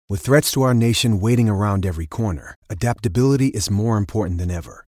With threats to our nation waiting around every corner, adaptability is more important than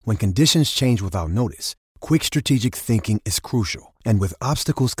ever. When conditions change without notice, quick strategic thinking is crucial. And with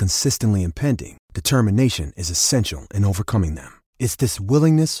obstacles consistently impending, determination is essential in overcoming them. It's this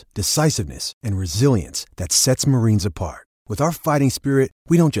willingness, decisiveness, and resilience that sets Marines apart. With our fighting spirit,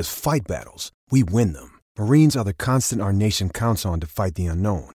 we don't just fight battles, we win them. Marines are the constant our nation counts on to fight the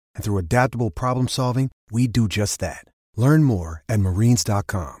unknown. And through adaptable problem solving, we do just that. Learn more at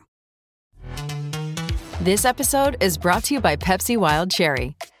marines.com. This episode is brought to you by Pepsi Wild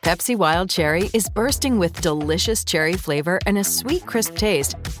Cherry. Pepsi Wild Cherry is bursting with delicious cherry flavor and a sweet, crisp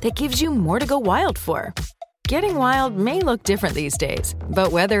taste that gives you more to go wild for. Getting wild may look different these days,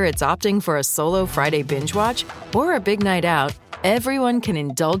 but whether it's opting for a solo Friday binge watch or a big night out, everyone can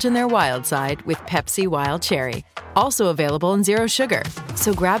indulge in their wild side with Pepsi Wild Cherry. Also available in Zero Sugar.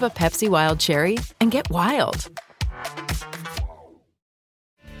 So grab a Pepsi Wild Cherry and get wild.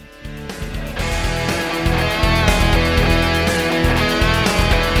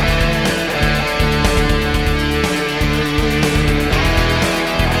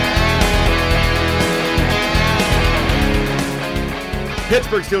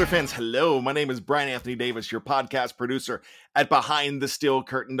 Pittsburgh Steelers fans, hello. My name is Brian Anthony Davis, your podcast producer at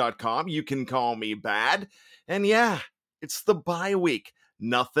BehindTheSteelCurtain.com. You can call me Bad. And yeah, it's the bye week.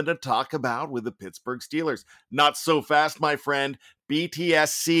 Nothing to talk about with the Pittsburgh Steelers. Not so fast, my friend.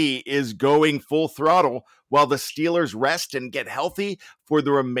 BTSC is going full throttle while the Steelers rest and get healthy for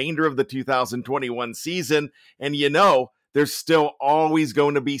the remainder of the 2021 season. And you know, there's still always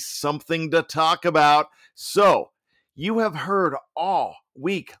going to be something to talk about. So, you have heard all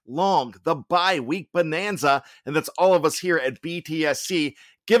week long the bye week bonanza, and that's all of us here at BTSC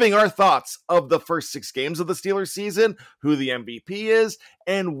giving our thoughts of the first 6 games of the Steelers season, who the MVP is,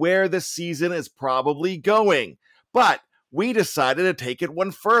 and where the season is probably going. But we decided to take it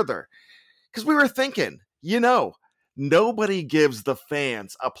one further because we were thinking, you know, nobody gives the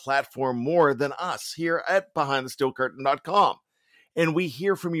fans a platform more than us here at BehindTheSteelCurtain.com. And we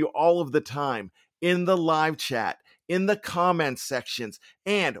hear from you all of the time in the live chat, in the comments sections,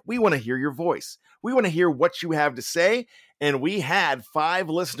 and we want to hear your voice. We want to hear what you have to say, and we had 5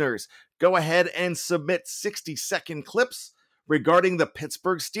 listeners go ahead and submit 60-second clips regarding the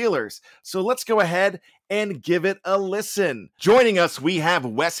Pittsburgh Steelers. So let's go ahead and give it a listen. Joining us, we have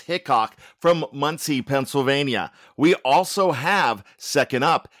Wes Hickok from Muncie, Pennsylvania. We also have, second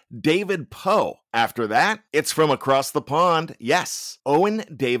up, David Poe. After that, it's from across the pond, yes, Owen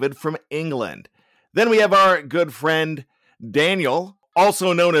David from England. Then we have our good friend Daniel,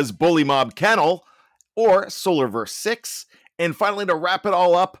 also known as Bully Mob Kennel or Solarverse 6. And finally, to wrap it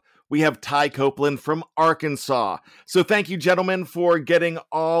all up, we have Ty Copeland from Arkansas. So thank you, gentlemen, for getting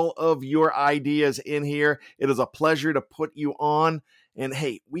all of your ideas in here. It is a pleasure to put you on. And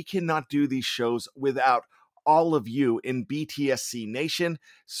hey, we cannot do these shows without all of you in BTSC Nation.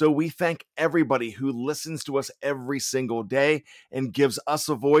 So we thank everybody who listens to us every single day and gives us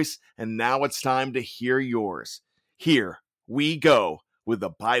a voice. And now it's time to hear yours. Here we go with the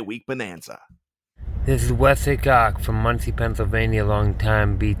bye week bonanza. This is Wes Hickok from Muncie, Pennsylvania,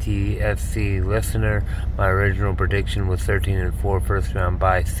 longtime BTSC listener. My original prediction was 13-4 first round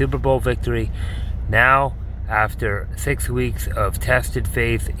bye Super Bowl victory. Now, after 6 weeks of tested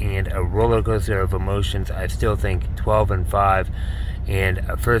faith and a roller coaster of emotions, I still think 12-5 and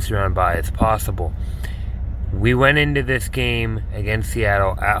a first round bye is possible. We went into this game against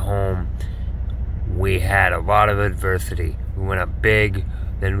Seattle at home. We had a lot of adversity. We went up big,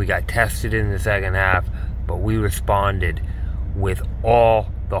 then we got tested in the second half, but we responded with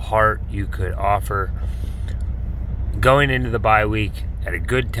all the heart you could offer. Going into the bye week at a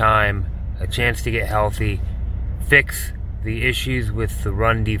good time, a chance to get healthy, fix the issues with the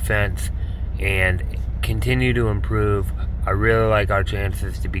run defense, and continue to improve. I really like our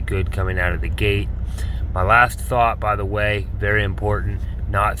chances to be good coming out of the gate. My last thought, by the way, very important,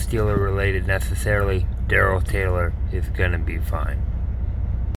 not Steeler related necessarily, Darrell Taylor is going to be fine.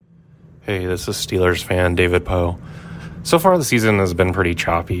 Hey, this is Steelers fan David Poe. So far the season has been pretty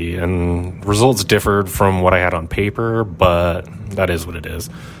choppy, and results differed from what I had on paper, but that is what it is.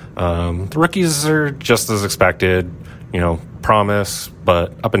 The rookies are just as expected, promise,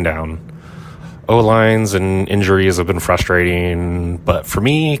 but up and down. O-lines and injuries have been frustrating, but for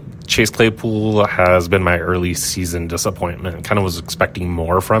me, Chase Claypool has been my early season disappointment. Kind of was expecting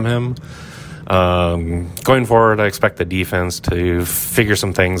more from him. Going forward, I expect the defense to figure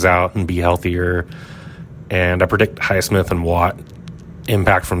some things out and be healthier, and I predict Highsmith and Watt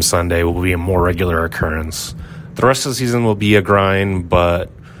impact from Sunday will be a more regular occurrence. The rest of the season will be a grind,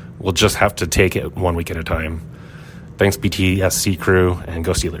 but we'll just have to take it 1 week at a time. Thanks, BTSC crew, and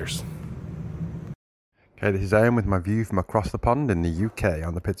go Steelers. Okay, this is Ian with my view from across the pond in the UK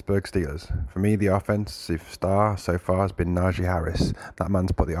on the Pittsburgh Steelers. For me, the offensive star so far has been Najee Harris. That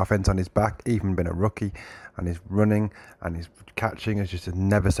man's put the offense on his back, even been a rookie, and his running and his catching is just a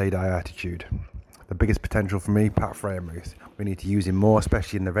never-say-die attitude. The biggest potential for me, Pat Freiermuth. We need to use him more,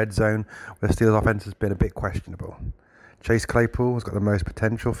 especially in the red zone, where the Steelers offense has been a bit questionable. Chase Claypool has got the most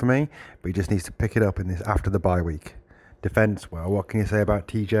potential for me, but he just needs to pick it up in this after the bye week. Defence, well, what can you say about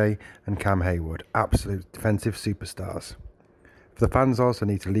TJ and Cam Hayward? Absolute defensive superstars. The fans also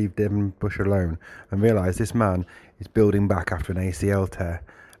need to leave Devin Bush alone and realise this man is building back after an ACL tear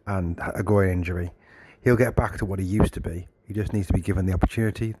and a groin injury. He'll get back to what he used to be. He just needs to be given the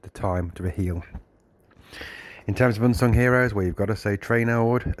opportunity, the time to heal. In terms of unsung heroes, well, you've got to say Trey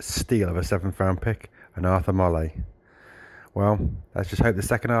Norwood, a steal of a 7th round pick, and Arthur Molley. Well, let's just hope the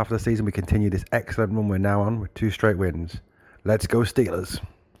second half of the season we continue this excellent run we're now on with 2 straight wins. Let's go Steelers.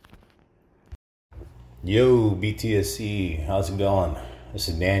 Yo, BTSC, how's it going? This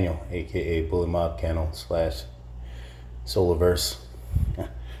is Daniel, a.k.a. Bully Mob Kennel / Solarverse.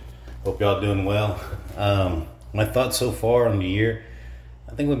 Hope y'all doing well. My thoughts so far on the year,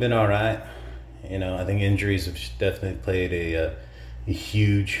 I think we've been all right. I think injuries have definitely played a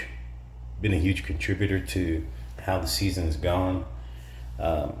huge contributor to how the season's gone.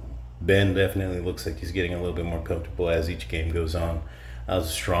 Ben definitely looks like he's getting a little bit more comfortable as each game goes on. I was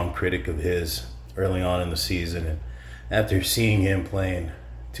a strong critic of his early on in the season, and after seeing him playing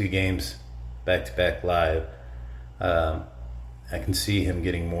 2 games back-to-back live, I can see him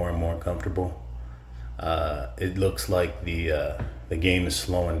getting more and more comfortable. It looks like the game is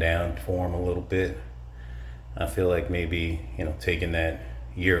slowing down for him a little bit. I feel like maybe taking that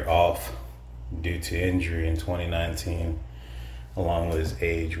year off due to injury in 2019, along with his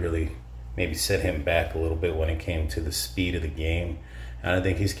age, really maybe set him back a little bit when it came to the speed of the game. And I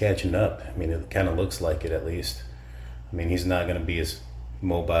think he's catching up. It kind of looks like it, at least. He's not going to be as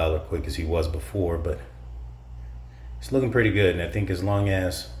mobile or quick as he was before, but he's looking pretty good. And I think as long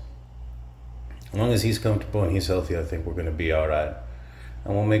as he's comfortable and he's healthy, I think we're going to be all right.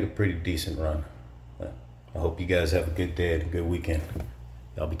 And we'll make a pretty decent run. But I hope you guys have a good day and a good weekend.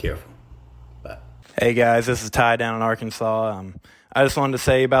 Y'all be careful. Bye. Hey guys, this is Ty down in Arkansas. I just wanted to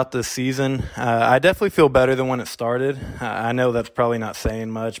say about this season, I definitely feel better than when it started. I know that's probably not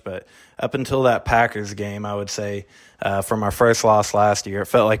saying much, but up until that Packers game, I would say from our first loss last year, it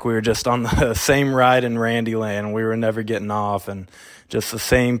felt like we were just on the same ride in Randy Land. We were never getting off, and just the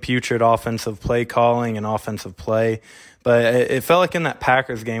same putrid offensive play calling and offensive play. But it felt like in that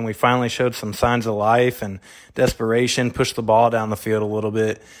Packers game, we finally showed some signs of life and desperation, pushed the ball down the field a little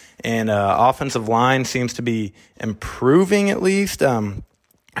bit. And offensive line seems to be improving at least.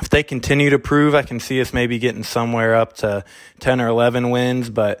 If they continue to prove, I can see us maybe getting somewhere up to 10 or 11 wins.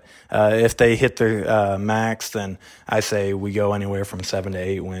 But if they hit their max, then I say we go anywhere from 7 to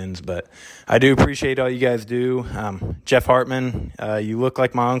 8 wins. But I do appreciate all you guys do. Jeff Hartman, you look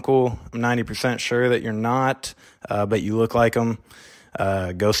like my uncle. I'm 90% sure that you're not, but you look like him.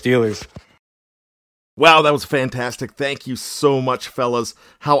 Go Steelers. Wow, that was fantastic. Thank you so much, fellas.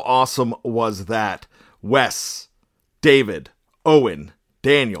 How awesome was that? Wes, David, Owen,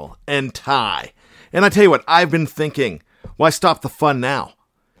 Daniel, and Ty. And I tell you what, I've been thinking, why stop the fun now?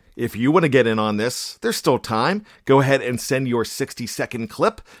 If you want to get in on this, there's still time. Go ahead and send your 60-second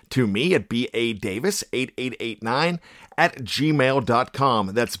clip to me at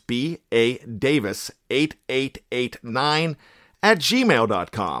badavis8889@gmail.com. That's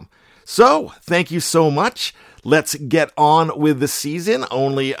badavis8889@gmail.com. So, thank you so much. Let's get on with the season.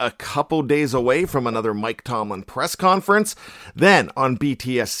 Only a couple days away from another Mike Tomlin press conference. Then on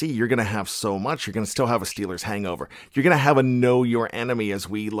BTSC, you're going to have so much. You're going to still have a Steelers hangover. You're going to have a Know Your Enemy as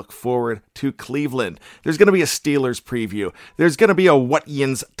we look forward to Cleveland. There's going to be a Steelers preview. There's going to be a What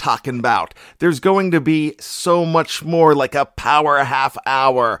Yin's Talking About. There's going to be so much more, like a power half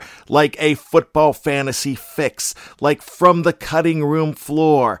hour, like a football fantasy fix, like from the cutting room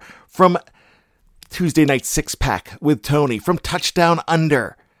floor, from Tuesday Night Six Pack with Tony, from Touchdown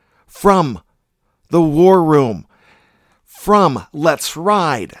Under, from The War Room, from Let's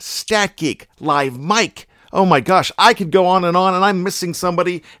Ride, Stat Geek, Live Mike. Oh my gosh, I could go on, and I'm missing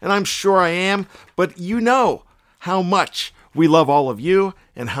somebody, and I'm sure I am, but you know how much we love all of you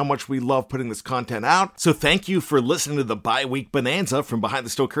and how much we love putting this content out. So thank you for listening to the Bye Week Bonanza from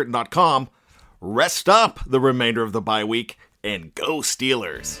BehindTheSteelCurtain.com. Rest up the remainder of the bye week and go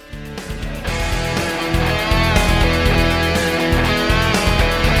Steelers.